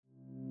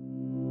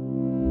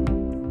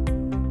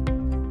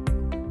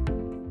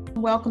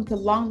welcome to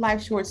Long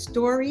Life Short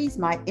Stories,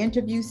 my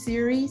interview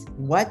series,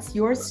 What's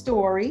Your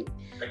Story?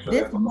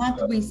 This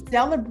month we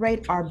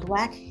celebrate our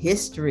Black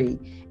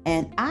history,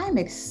 and I'm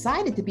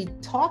excited to be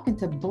talking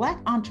to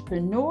Black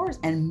entrepreneurs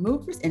and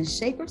movers and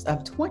shakers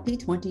of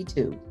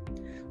 2022.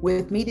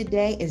 With me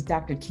today is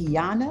Dr.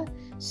 Kiana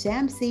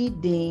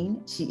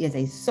Shamsi-Dean. She is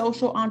a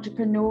social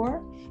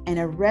entrepreneur and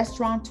a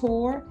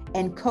restaurateur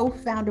and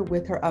co-founder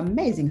with her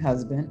amazing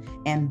husband,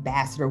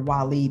 Ambassador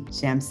Waleed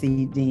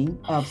Shamsi-Dean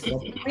of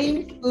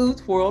Supreme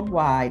Foods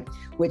Worldwide,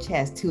 which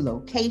has 2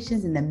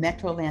 locations in the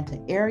Metro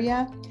Atlanta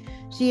area.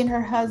 She and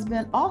her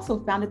husband also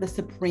founded the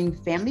Supreme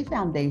Family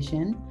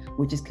Foundation,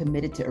 which is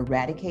committed to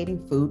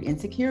eradicating food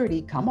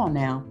insecurity. Come on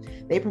now.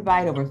 They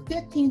provide over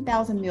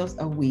 15,000 meals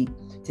a week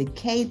to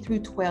K through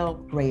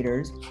 12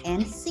 graders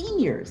and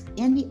seniors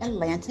in the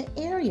Atlanta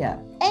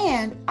area.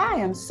 And I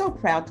am so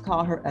proud to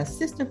call her a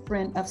sister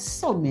friend of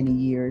so many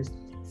years.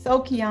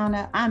 So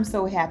Kiana, I'm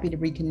so happy to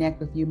reconnect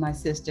with you, my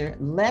sister.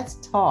 Let's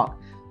talk.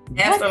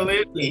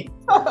 Absolutely.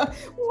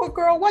 Well,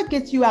 girl, what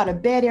gets you out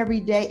of bed every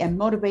day and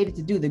motivated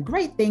to do the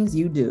great things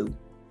you do?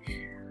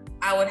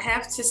 I would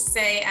have to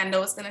say, I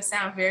know it's going to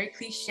sound very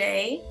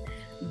cliche,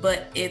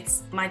 but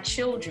it's my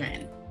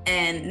children.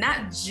 And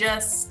not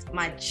just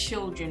my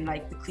children,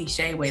 like the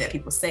cliche way that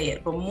people say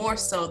it, but more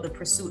so the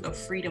pursuit of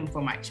freedom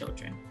for my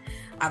children.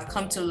 I've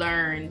come to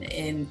learn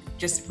in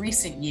just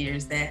recent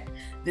years that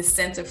this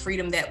sense of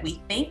freedom that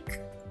we think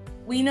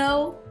we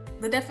know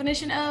the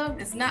definition of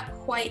is not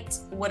quite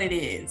what it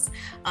is.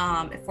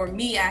 For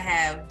me, I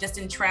have, just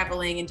in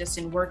traveling and just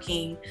in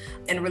working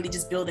and really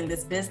just building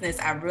this business,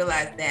 I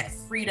realized that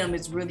freedom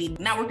is really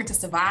not working to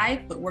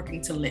survive, but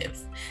working to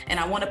live. And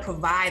I want to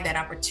provide that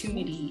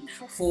opportunity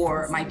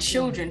for my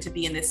children to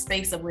be in this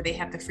space of where they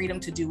have the freedom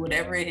to do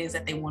whatever it is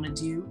that they want to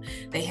do.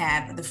 They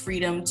have the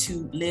freedom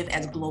to live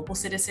as global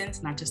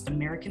citizens, not just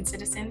American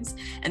citizens.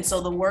 And so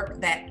the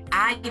work that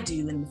I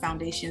do and the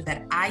foundations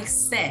that I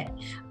set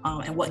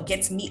and what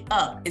gets me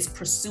up is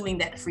pursuing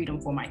that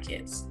freedom for my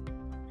kids.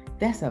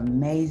 That's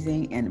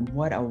amazing, and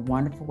what a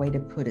wonderful way to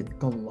put it,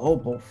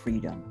 global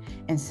freedom.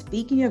 And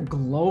speaking of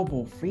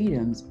global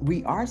freedoms,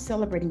 we are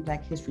celebrating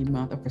Black History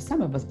Month, or for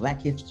some of us,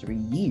 Black History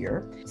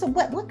Year. So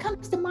what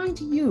comes to mind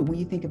to you when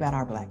you think about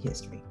our Black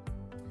history?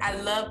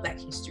 I love Black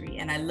history,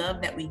 and I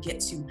love that we get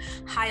to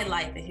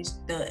highlight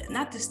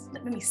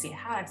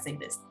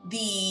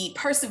the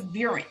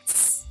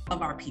perseverance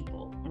of our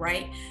people,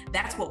 right?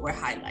 That's what we're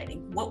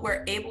highlighting. What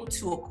we're able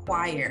to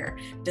acquire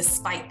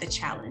despite the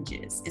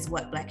challenges is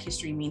what Black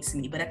history means to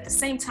me. But at the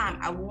same time,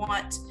 I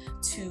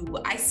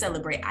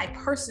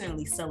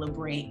personally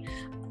celebrate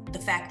the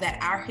fact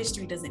that our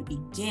history doesn't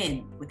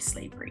begin with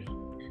slavery.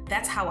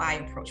 That's how I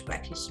approach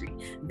Black history,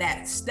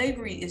 that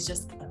slavery is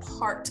just a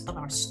part of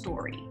our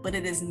story, but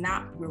it is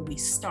not where we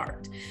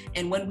start.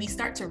 And when we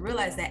start to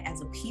realize that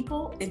as a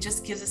people, it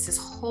just gives us this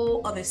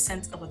whole other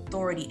sense of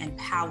authority and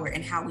power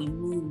in how we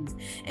move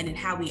and in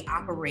how we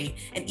operate,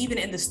 and even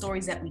in the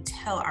stories that we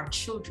tell our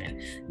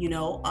children,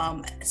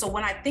 So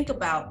when I think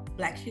about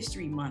Black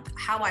History Month,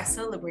 how I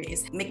celebrate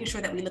is making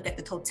sure that we look at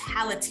the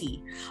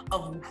totality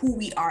of who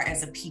we are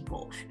as a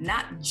people,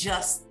 not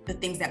just the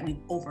things that we've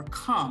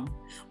overcome,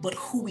 but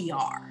who we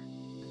are.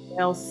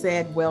 Well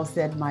said,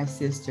 my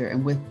sister.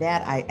 And with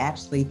that, I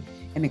actually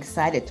am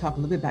excited to talk a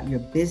little bit about your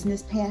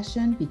business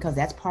passion, because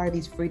that's part of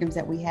these freedoms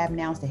that we have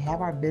now, is to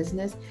have our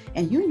business.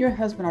 And you and your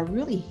husband are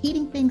really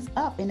heating things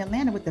up in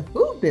Atlanta with the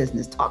food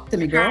business. Talk to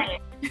me, girl.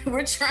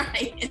 We're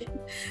trying.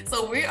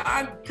 So we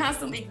are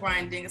constantly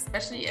grinding,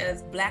 especially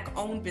as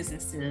Black-owned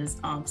businesses.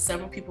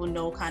 Several people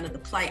know kind of the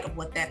plight of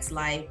what that's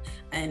like.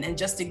 And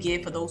just to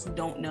give, for those who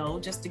don't know,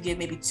 just to give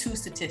maybe 2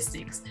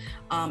 statistics,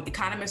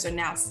 economists are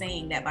now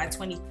saying that by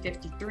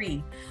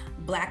 2053,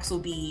 Blacks will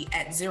be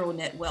at zero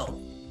net wealth,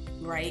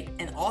 right?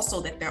 And also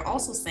that they're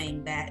also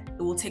saying that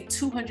it will take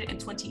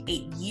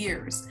 228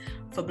 years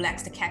for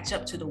Blacks to catch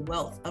up to the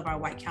wealth of our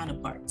white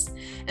counterparts.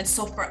 And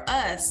so for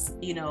us,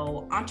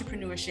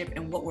 entrepreneurship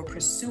and what we're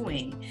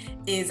pursuing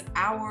is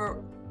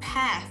our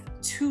path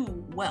to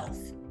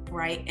wealth,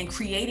 right? And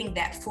creating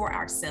that for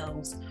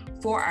ourselves,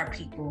 for our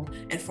people,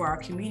 and for our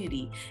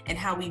community. And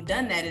how we've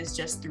done that is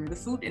just through the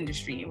food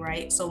industry,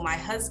 right? So my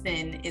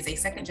husband is a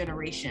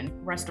 2nd-generation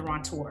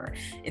restaurateur.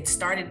 It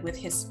started with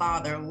his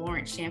father,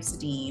 Lawrence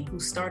Shamsi-Dean,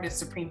 who started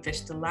Supreme Fish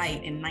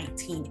Delight in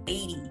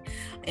 1980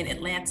 in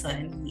Atlanta,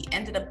 and he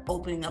ended up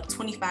opening up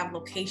 25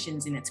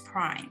 locations in its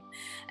prime.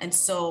 And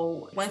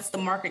so once the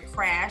market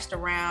crashed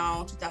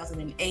around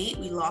 2008,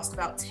 we lost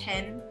about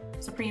 10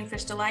 Supreme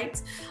Fish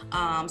Delights.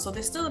 So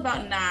there's still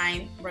about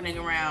 9 running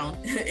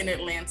around in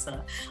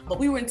Atlanta. But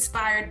we were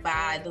inspired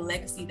by the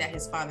legacy that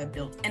his father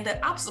built and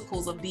the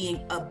obstacles of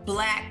being a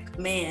Black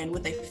man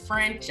with a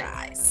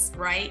franchise,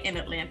 right, in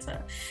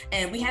Atlanta.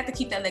 And we had to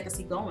keep that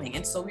legacy going.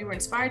 And so we were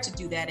inspired to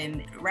do that.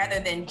 And rather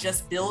than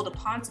just build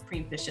upon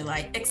Supreme Fish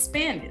Delight,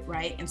 expand it,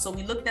 right? And so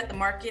we looked at the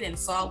market and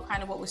saw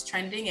kind of what was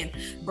trending. And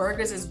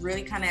burgers is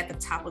really kind of at the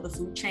top of the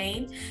food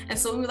chain. And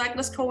so we were like,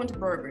 let's go into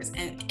burgers.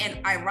 And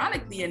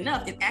ironically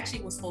enough, it actually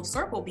actually was full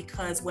circle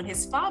because when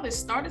his father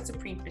started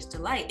Supreme Fish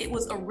Delight, it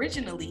was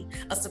originally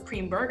a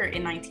Supreme Burger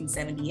in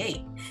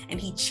 1978, and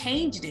he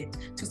changed it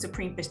to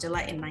Supreme Fish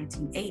Delight in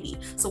 1980.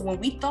 So when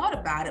we thought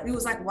about it, we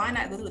was like, why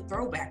not do a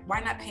throwback?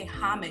 Why not pay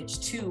homage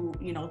to,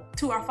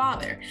 to our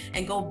father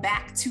and go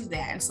back to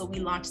that? And so we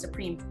launched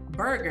Supreme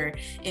Burger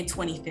in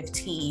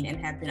 2015 and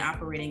have been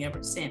operating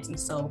ever since. And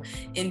so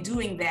in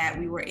doing that,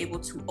 we were able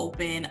to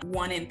open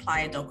one in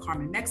Playa del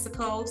Carmen,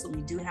 Mexico. So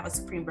we do have a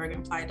Supreme Burger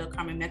in Playa del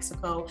Carmen,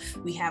 Mexico.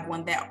 We have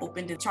one that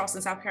opened in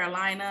Charleston, South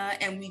Carolina.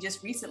 And we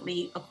just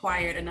recently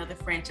acquired another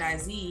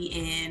franchisee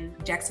in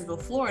Jacksonville,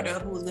 Florida,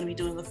 who is going to be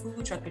doing a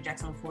food truck in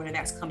Jacksonville, Florida.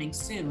 That's coming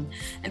soon.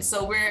 And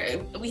so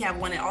we have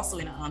one also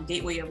in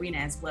Gateway Arena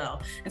as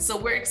well. And so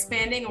we're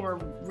expanding, and we're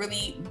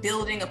really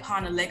building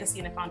upon a legacy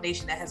and a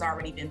foundation that has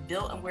already been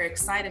built. And we're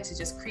excited to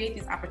just create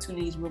these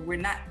opportunities where we're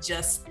not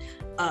just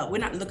we're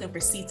not looking for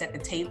seats at the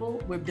table,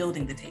 we're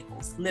building the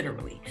tables,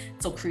 literally.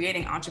 So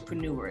creating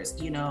entrepreneurs,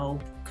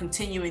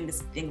 continuing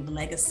this thing of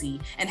legacy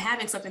and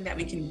having something that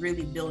we can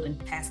really build and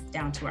pass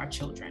down to our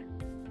children.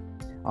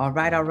 All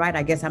right.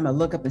 I guess I'm gonna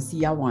look up and see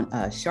y'all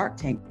on Shark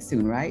Tank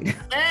soon, right?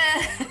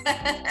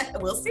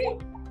 We'll see.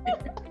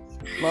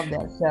 Love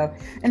that show.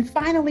 And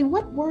finally,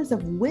 what words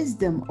of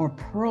wisdom or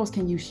pearls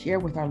can you share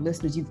with our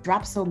listeners? You've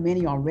dropped so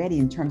many already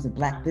in terms of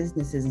Black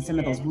businesses and some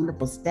of those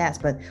wonderful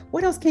stats, but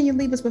what else can you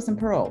leave us with some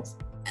pearls?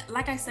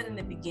 Like I said in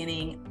the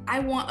beginning, I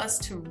want us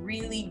to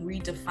really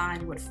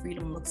redefine what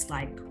freedom looks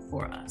like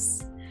for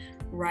us.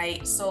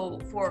 Right. So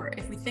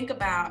if we think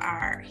about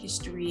our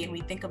history and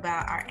we think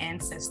about our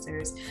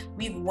ancestors,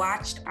 we've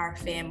watched our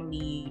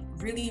family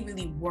really,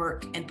 really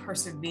work and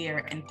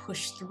persevere and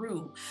push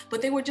through,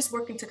 but they were just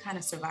working to kind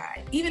of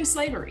survive. Even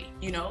slavery,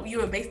 you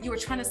were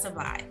trying to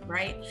survive,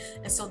 right?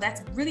 And so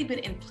that's really been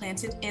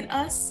implanted in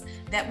us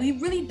that we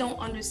really don't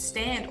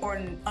understand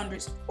or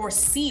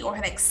see or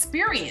have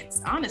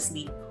experienced,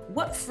 honestly,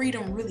 what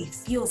freedom really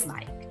feels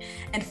like.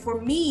 And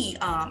for me,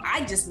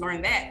 I just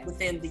learned that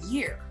within the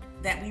year.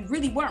 That we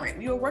really weren't.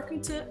 We were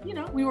working to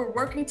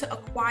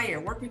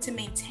acquire, working to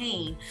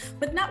maintain,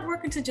 but not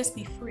working to just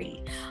be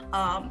free.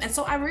 And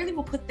so I really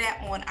will put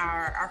that on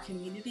our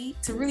community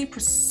to really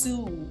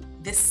pursue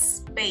this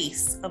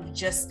space of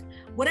just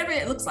whatever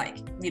it looks like,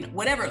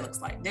 whatever it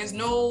looks like. There's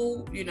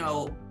no,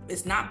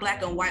 it's not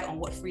black and white on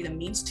what freedom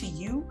means to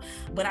you,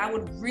 but I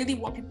would really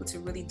want people to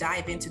really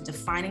dive into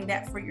defining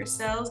that for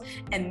yourselves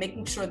and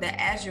making sure that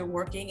as you're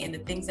working and the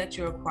things that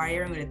you're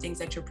acquiring or the things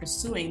that you're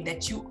pursuing,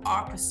 that you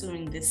are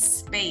pursuing this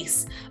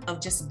space of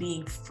just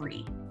being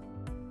free.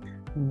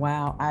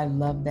 Wow, I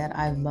love that.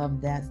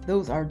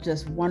 Those are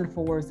just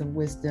wonderful words of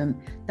wisdom.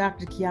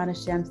 Dr. Kiana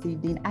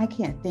Shamsi-Dean, I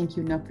can't thank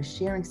you enough for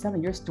sharing some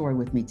of your story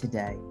with me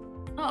today.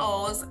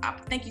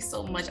 Thank you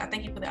so much. I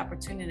thank you for the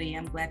opportunity.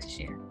 I'm glad to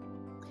share.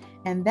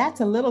 And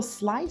that's a little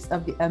slice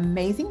of the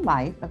amazing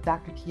life of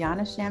Dr.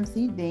 Kiana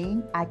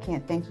Shamsi-Dean. I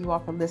can't thank you all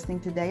for listening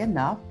today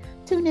enough.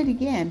 Tune in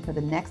again for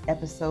the next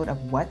episode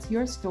of What's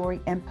Your Story?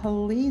 And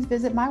please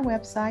visit my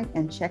website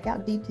and check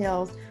out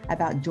details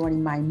about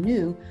joining my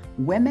new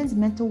Women's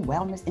Mental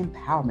Wellness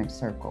Empowerment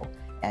Circle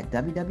at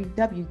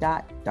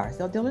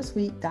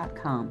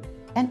www.darceldillersweet.com.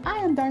 And I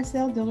am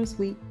Darcel Diller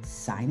Sweet,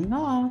 signing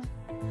off.